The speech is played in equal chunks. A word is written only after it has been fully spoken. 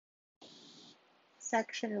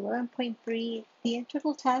section 11.3, the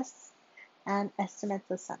integral tests and estimates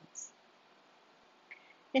of sums.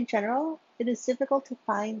 In general, it is difficult to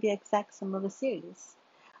find the exact sum of a series.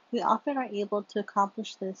 We often are able to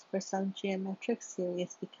accomplish this for some geometric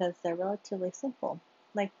series because they're relatively simple,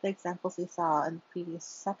 like the examples we saw in the previous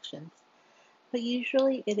sections. But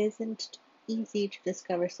usually it isn't easy to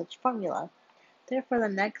discover such formula. Therefore, the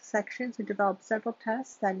next sections we develop several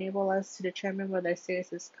tests that enable us to determine whether a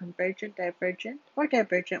series is convergent, divergent, or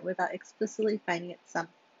divergent without explicitly finding its sum.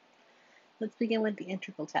 Let's begin with the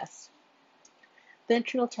integral test. The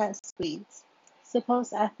integral test reads,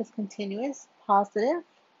 suppose f is continuous, positive,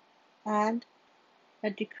 and a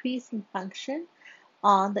decreasing function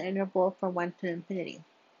on the interval from 1 to infinity.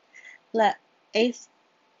 Let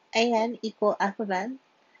an equal f of n,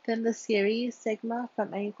 then the series sigma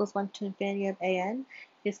from n equals 1 to infinity of an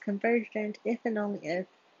is convergent if and only if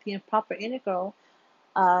the improper integral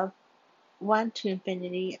of 1 to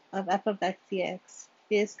infinity of f of x dx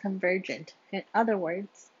is convergent. In other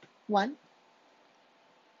words, 1.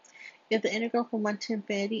 If the integral from 1 to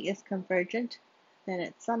infinity is convergent, then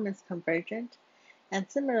its sum is convergent. And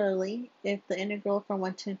similarly, if the integral from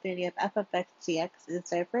 1 to infinity of f of x dx is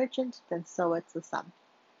divergent, then so it's the sum.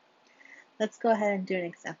 Let's go ahead and do an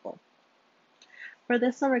example. For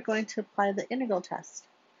this one, we're going to apply the integral test.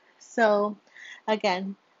 So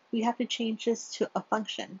again, we have to change this to a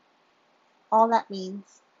function. All that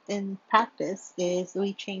means in practice is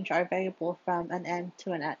we change our variable from an n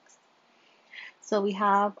to an x. So we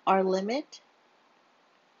have our limit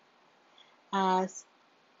as,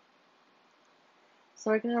 so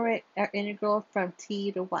we're going to write our integral from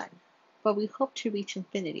t to 1, but we hope to reach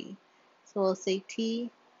infinity. So we'll say t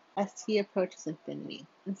as t approaches infinity,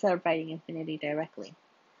 instead of writing infinity directly,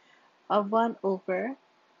 of 1 over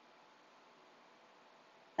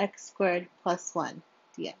x squared plus 1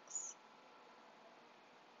 dx.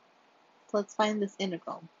 So let's find this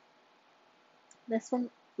integral. This one,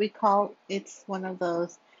 recall it's one of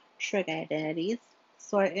those trig identities.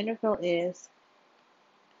 So our integral is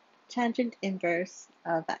tangent inverse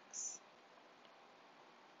of x.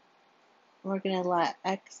 We're going to let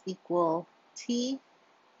x equal t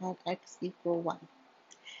and x equal 1.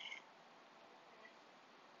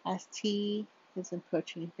 As t is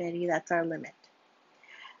approaching infinity, that's our limit.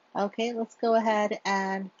 Okay, let's go ahead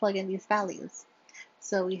and plug in these values.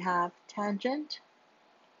 So we have tangent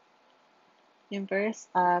inverse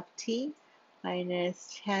of t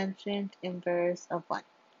minus tangent inverse of 1.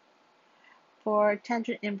 For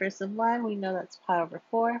tangent inverse of 1, we know that's pi over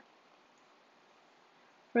 4.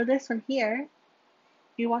 For this one here,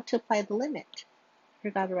 you want to apply the limit.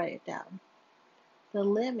 Forgot to write it down. The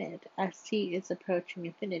limit as t is approaching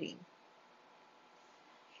infinity.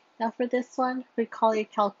 Now for this one, recall your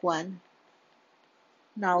Calc 1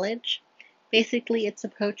 knowledge. Basically, it's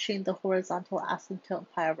approaching the horizontal asymptote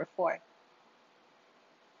pi over 4.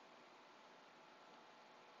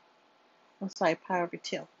 I'm sorry, pi over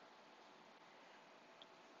 2.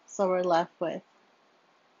 So we're left with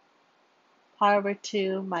pi over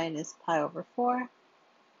 2 minus pi over 4,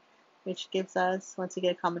 which gives us, once we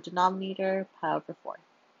get a common denominator, pi over 4.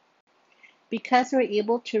 Because we're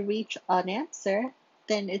able to reach an answer,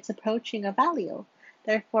 then it's approaching a value.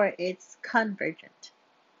 Therefore, it's convergent.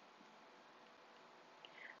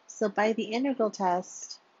 So by the integral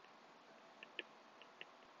test,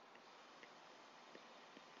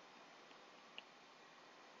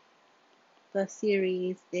 the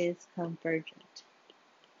series is convergent.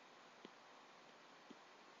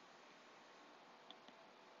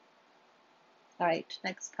 All right,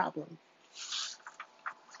 next problem.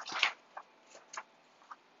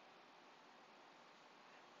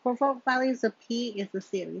 For what values of p is the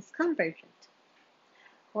series convergent?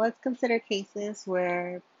 Well, let's consider cases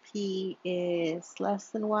where p is less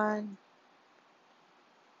than 1,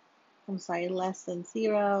 less than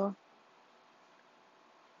 0,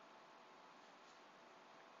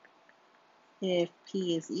 if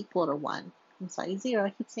p is equal to 1, 0, I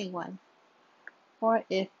keep saying 1, or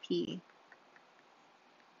if p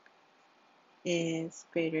is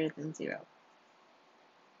greater than 0.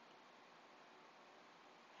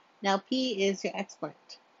 Now p is your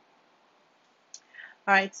exponent.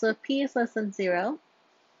 Alright, so if p is less than 0,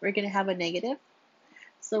 we're going to have a negative.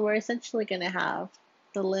 So we're essentially going to have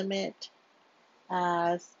the limit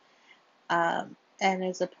as n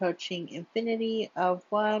is approaching infinity of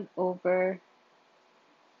 1 over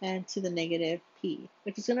n to the negative p,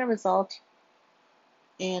 which is going to result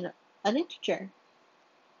in an integer.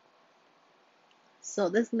 So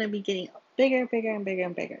this is going to be getting bigger, bigger, and bigger,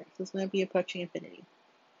 and bigger. So it's going to be approaching infinity.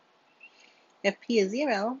 If p is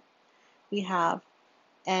 0, we have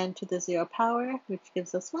n to the 0 power, which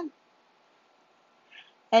gives us 1.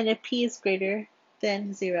 And if p is greater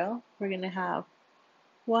than 0, we're going to have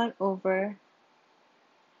 1 over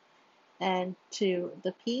n to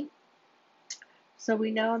the p. So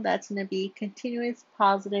we know that's going to be continuous,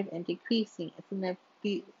 positive, and decreasing. It's going to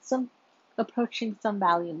be approaching some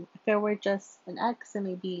value. If it were just an x, then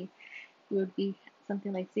maybe it would be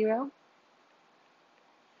something like 0.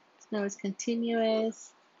 So now it's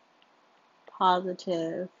continuous,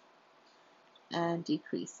 positive, and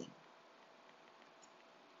decreasing.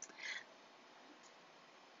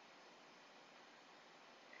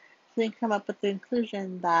 So we can come up with the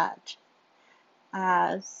conclusion that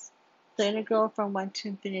as the integral from 1 to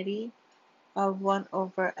infinity of 1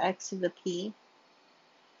 over x to the p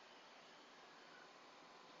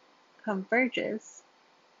converges,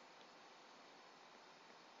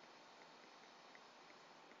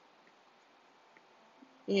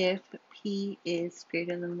 if p is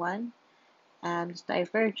greater than 1, and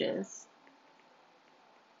diverges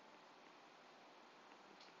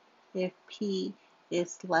if p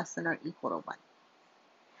is less than or equal to 1.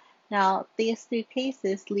 Now, these three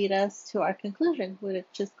cases lead us to our conclusion,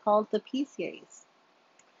 which is called the p-series.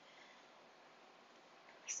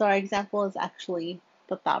 So our example is actually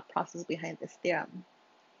the thought process behind this theorem.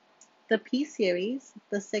 The p-series,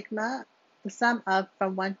 the sum of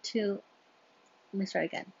from 1 to, let me start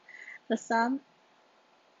again. The sum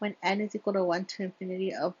when n is equal to 1 to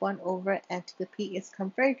infinity of 1 over n to the p is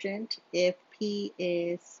convergent if p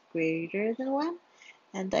is greater than 1,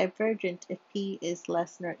 and divergent if p is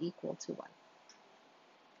less than or equal to 1.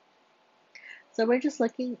 So we're just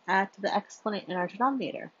looking at the exponent in our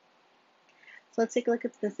denominator. So let's take a look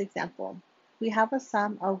at this example. We have a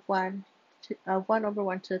sum of 1 over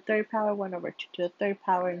 1 to the third power, 1 over 2 to the third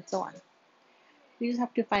power, and so on. We just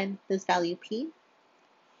have to find this value p.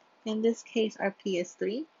 In this case, our p is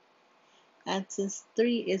 3. And since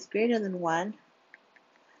 3 is greater than 1,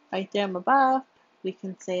 by theorem above, we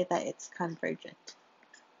can say that it's convergent.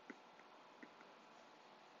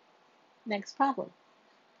 Next problem.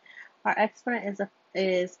 Our exponent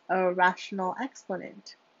is a rational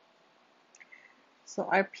exponent. So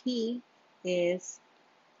our p is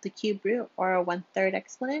the cube root, or a 1/3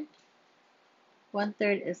 exponent.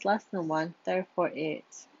 1/3 is less than 1, therefore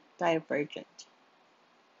it's divergent.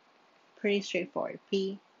 Pretty straightforward.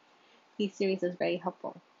 P series is very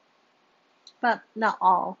helpful. But not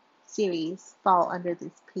all series fall under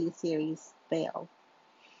this p series veil.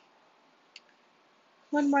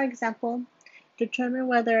 One more example. Determine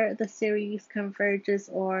whether the series converges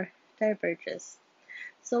or diverges.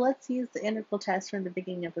 So let's use the integral test from the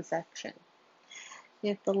beginning of the section.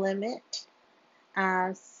 If the limit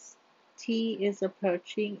as t is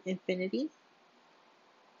approaching infinity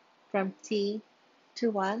from t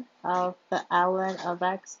to 1 of the ln of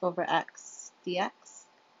x over x dx,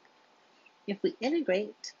 if we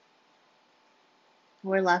integrate,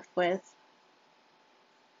 we're left with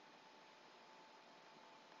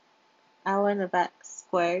ln of x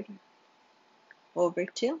squared over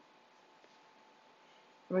 2.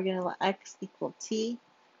 We're going to let x equal t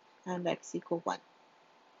and x equal 1.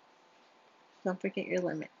 Don't forget your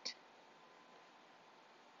limit.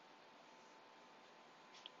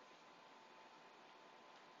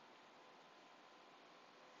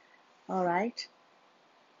 Alright,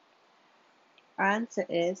 our answer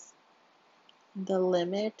is the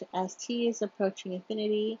limit as t is approaching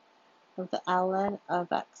infinity of the ln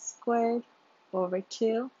of x squared over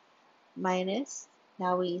 2 minus,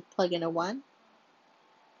 now we plug in a 1,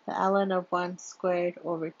 the ln of 1 squared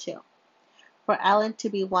over 2. For ln to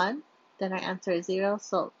be 1, then our answer is 0,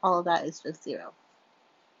 so all of that is just 0,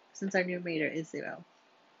 since our numerator is 0.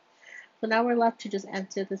 So now we're left to just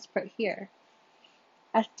answer this part here.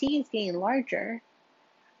 As t is getting larger,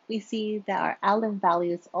 we see that our ln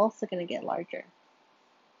value is also going to get larger.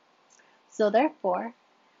 So therefore,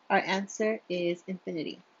 our answer is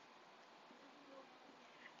infinity.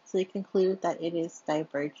 So we conclude that it is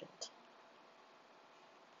divergent.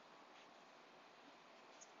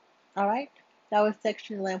 Alright, that was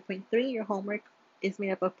section 11.3. Your homework is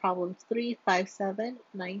made up of problems 3, 5, 7,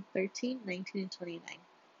 9, 13, 19, and 29.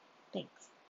 Thanks.